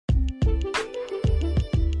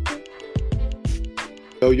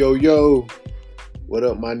Yo, what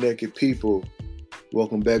up, my naked people?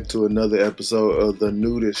 Welcome back to another episode of the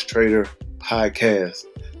Nudist Trader podcast.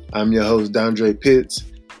 I'm your host, Dondre Pitts,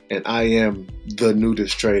 and I am the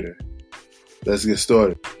Nudist Trader. Let's get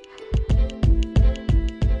started.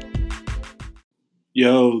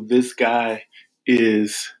 Yo, this guy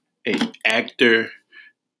is an actor,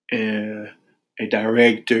 and a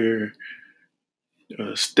director,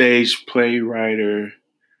 a stage playwright,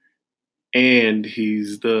 and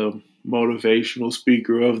he's the motivational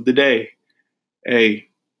speaker of the day. Hey,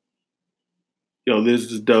 yo, this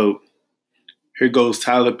is dope. Here goes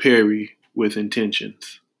Tyler Perry with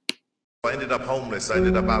Intentions. I ended up homeless. I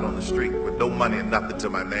ended up out on the street with no money and nothing to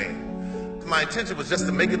my name. My intention was just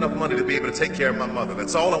to make enough money to be able to take care of my mother.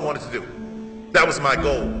 That's all I wanted to do. That was my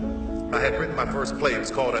goal. I had written my first play. It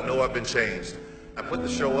was called I Know I've Been Changed. I put the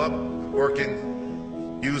show up,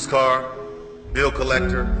 working, used car, bill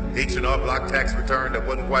collector, H&R Block tax return that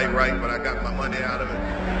wasn't quite right, but I got my money out of it.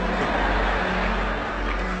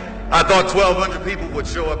 I thought 1,200 people would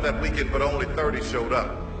show up that weekend, but only 30 showed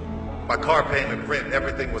up. My car payment, rent,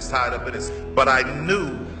 everything was tied up in this. But I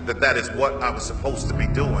knew that that is what I was supposed to be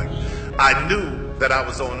doing. I knew that I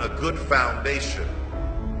was on a good foundation.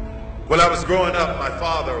 When I was growing up, my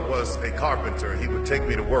father was a carpenter. He would take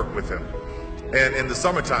me to work with him. And in the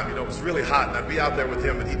summertime, it was really hot, and I'd be out there with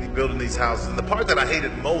him, and he'd be building these houses. And the part that I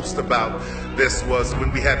hated most about this was when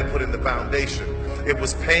we had to put in the foundation. It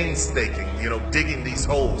was painstaking, digging these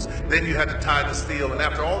holes. Then you had to tie the steel, and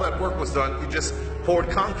after all that work was done, you just poured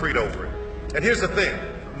concrete over it. And here's the thing,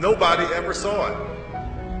 nobody ever saw it.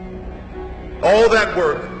 All that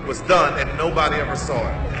work was done, and nobody ever saw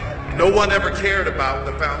it. No one ever cared about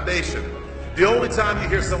the foundation. The only time you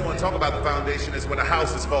hear someone talk about the foundation is when a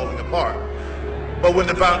house is falling apart. But when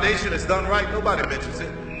the foundation is done right, nobody mentions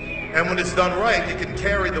it. And when it's done right, it can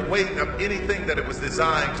carry the weight of anything that it was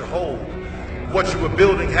designed to hold. What you were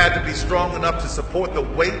building had to be strong enough to support the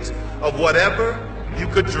weight of whatever you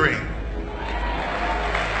could dream.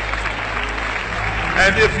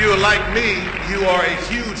 And if you're like me, you are a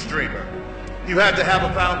huge dreamer. You had to have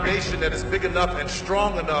a foundation that is big enough and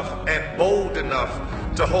strong enough and bold enough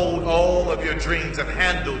to hold all of your dreams and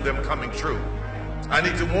handle them coming true. I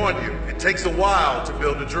need to warn you, it takes a while to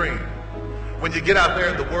build a dream. When you get out there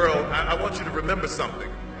in the world, I want you to remember something.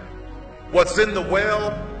 What's in the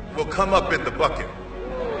well will come up in the bucket.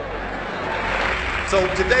 So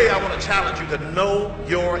today I want to challenge you to know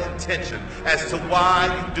your intention as to why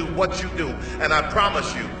you do what you do. And I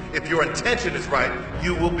promise you, if your intention is right,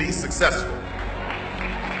 you will be successful.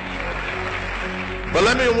 But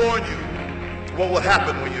let me warn you what will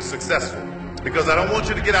happen when you're successful. Because I don't want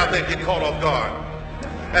you to get out there and get caught off guard.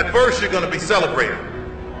 At first, you're going to be celebrated.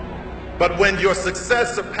 But when your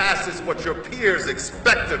success surpasses what your peers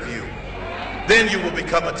expect of you, then you will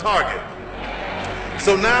become a target.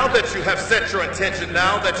 So now that you have set your intention,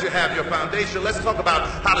 now that you have your foundation, let's talk about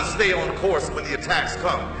how to stay on course when the attacks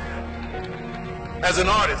come. As an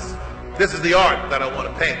artist, this is the art that I want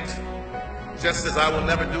to paint. Just as I will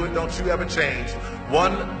never do it, don't you ever change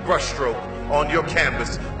one brushstroke on your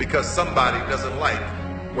canvas because somebody doesn't like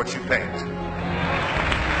what you paint.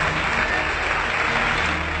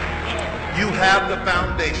 You have the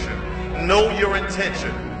foundation. Know your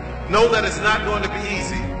intention. Know that it's not going to be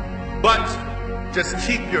easy, but just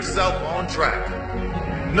keep yourself on track.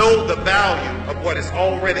 Know the value of what is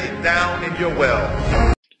already down in your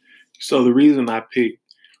well. So the reason I picked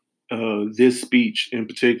this speech in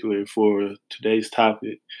particular for today's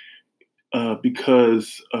topic,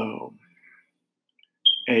 because I'm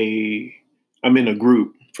in a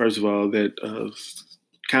group, first of all, that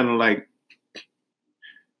kind of like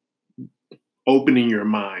opening your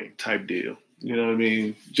mind type deal. You know what I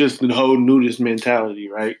mean? Just the whole nudist mentality,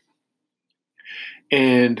 right?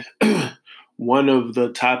 And one of the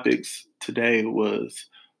topics today was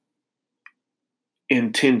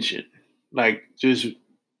intention. Like, just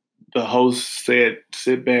the host said,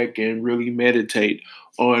 sit back and really meditate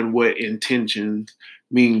on what intentions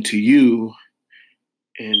mean to you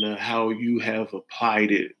and how you have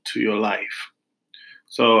applied it to your life.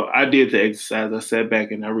 So I did the exercise. I sat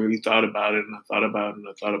back and I really thought about it, and I thought about it, and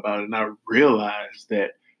I thought about it, and I realized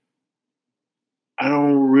that I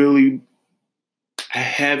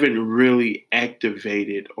haven't really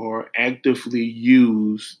activated or actively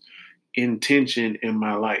used intention in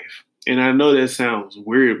my life. And I know that sounds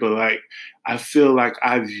weird, but I feel like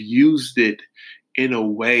I've used it in a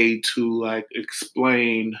way to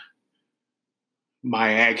explain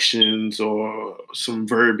my actions or some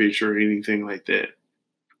verbiage or anything like that.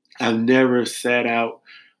 I've never set out,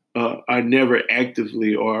 I never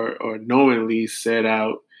actively or knowingly set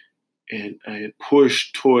out and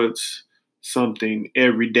push towards something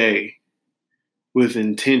every day with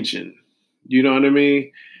intention. You know what I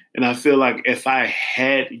mean? And I feel like if I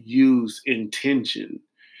had used intention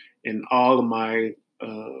in all of my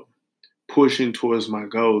pushing towards my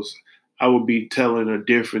goals, I would be telling a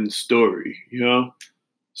different story, you know?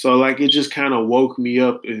 So like it just kind of woke me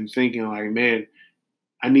up and thinking like, man,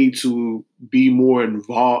 I need to be more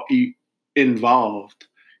involved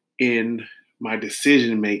in my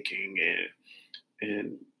decision making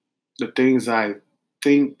and the things I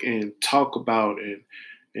think and talk about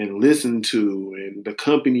and listen to and the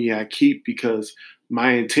company I keep, because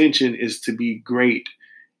my intention is to be great.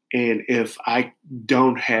 And if I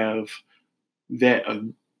don't have that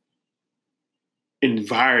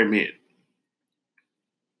environment,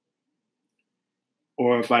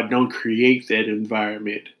 or if I don't create that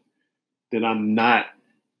environment, then I'm not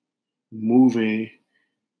moving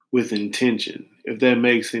with intention, if that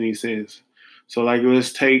makes any sense. So, like,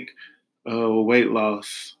 let's take weight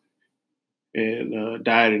loss and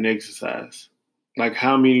diet and exercise. Like,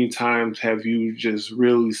 how many times have you just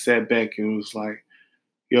really sat back and was like,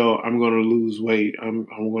 yo, I'm going to lose weight. I'm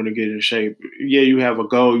going to get in shape. Yeah, you have a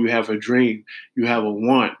goal, you have a dream, you have a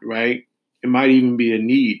want, right? It might even be a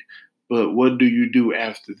need. But what do you do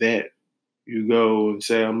after that? You go and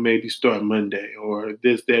say, I'm maybe start Monday or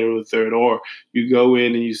this, that, or the third. Or you go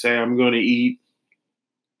in and you say, I'm going to eat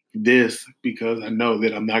this because I know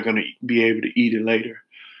that I'm not going to be able to eat it later.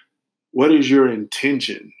 What is your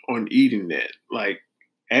intention on eating that? Like,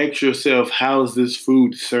 ask yourself, how is this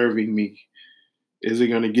food serving me? Is it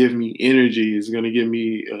going to give me energy? Is it going to give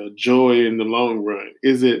me joy in the long run?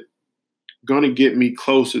 Is it going to get me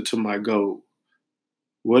closer to my goal?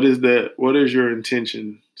 What is that? What is your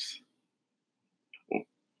intentions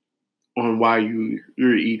on why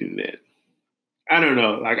you're eating that? I don't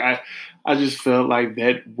know. Like I just felt like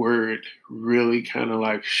that word really kind of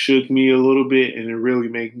like shook me a little bit, and it really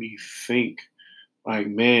made me think. Like,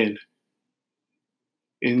 man,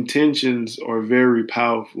 intentions are very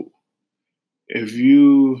powerful. If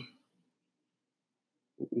you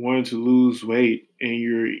want to lose weight and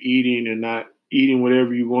you're eating and not eating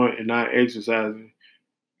whatever you want and not exercising,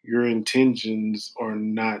 your intentions are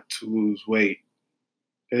not to lose weight.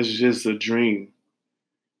 That's just a dream.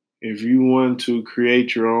 If you want to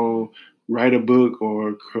create your own, write a book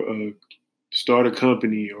or start a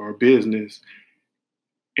company or a business,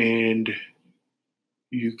 and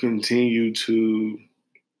you continue to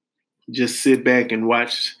just sit back and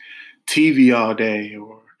watch TV all day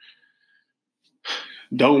or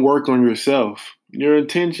don't work on yourself, your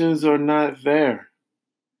intentions are not there.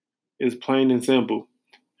 It's plain and simple.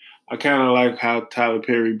 I kind of like how Tyler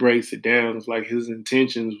Perry breaks it down. It's like his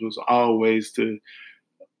intentions was always to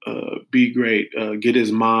be great, get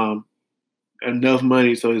his mom enough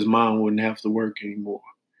money so his mom wouldn't have to work anymore.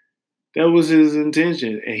 That was his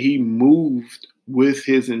intention, and he moved with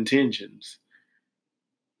his intentions,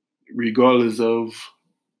 regardless of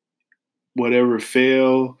whatever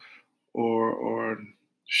fail or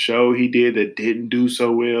show he did that didn't do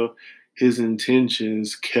so well. His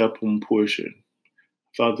intentions kept him pushing.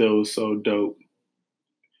 I thought that was so dope.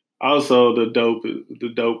 Also,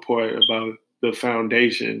 the dope part about the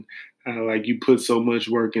foundation, like you put so much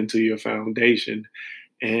work into your foundation,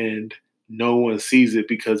 and no one sees it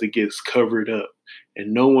because it gets covered up,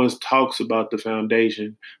 and no one talks about the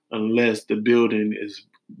foundation unless the building is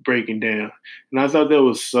breaking down. And I thought that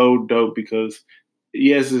was so dope because,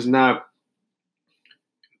 yes, it's not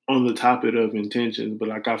on the topic of intentions, but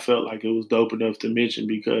like I felt like it was dope enough to mention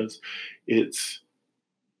because it's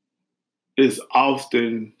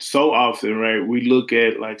often, so often, right? We look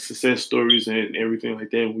at like success stories and everything like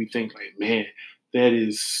that, and we think like, man, that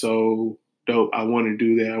is so dope. I want to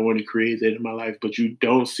do that. I want to create that in my life. But you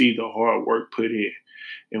don't see the hard work put in.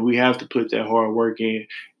 And we have to put that hard work in.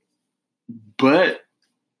 But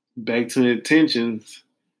back to the intentions,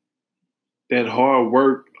 that hard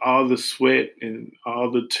work, all the sweat and all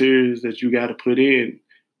the tears that you got to put in,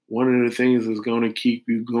 one of the things that's going to keep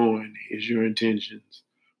you going is your intentions.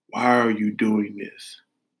 Why are you doing this?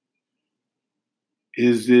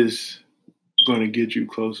 Is this going to get you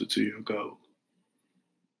closer to your goal?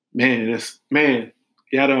 Man,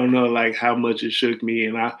 y'all don't know like how much it shook me,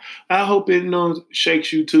 and I hope it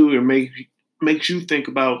shakes you too, and makes you think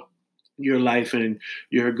about your life and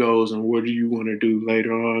your goals and what do you want to do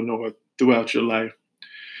later on or throughout your life.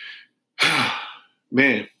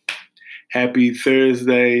 Man, happy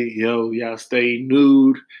Thursday, yo! Y'all stay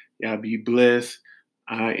nude, y'all be blessed.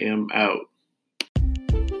 I am out.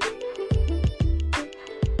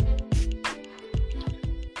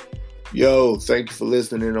 Yo, thank you for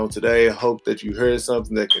listening on today. I hope that you heard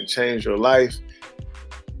something that can change your life.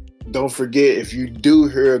 Don't forget, if you do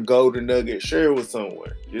hear a golden nugget, share it with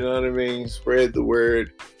someone. You know what I mean? Spread the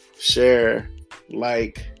word, share,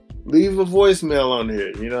 leave a voicemail on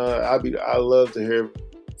here. You know, I love to hear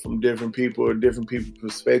from different people or different people's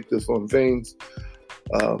perspective on things.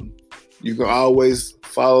 You can always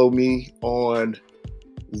follow me on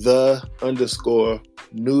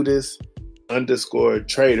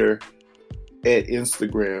 _Nudist_trader at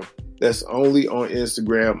Instagram. That's only on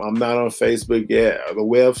Instagram. I'm not on Facebook yet. The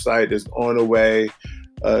website is on the way.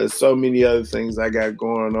 So many other things I got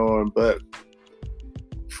going on, but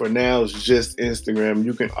for now it's just Instagram.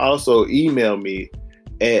 You can also email me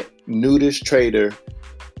at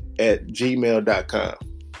nudisttrader@gmail.com.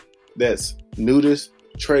 That's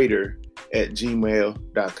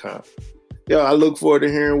nudisttrader@gmail.com. Yo, I look forward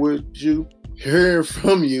to hearing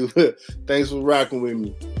from you. Thanks for rocking with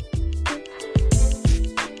me.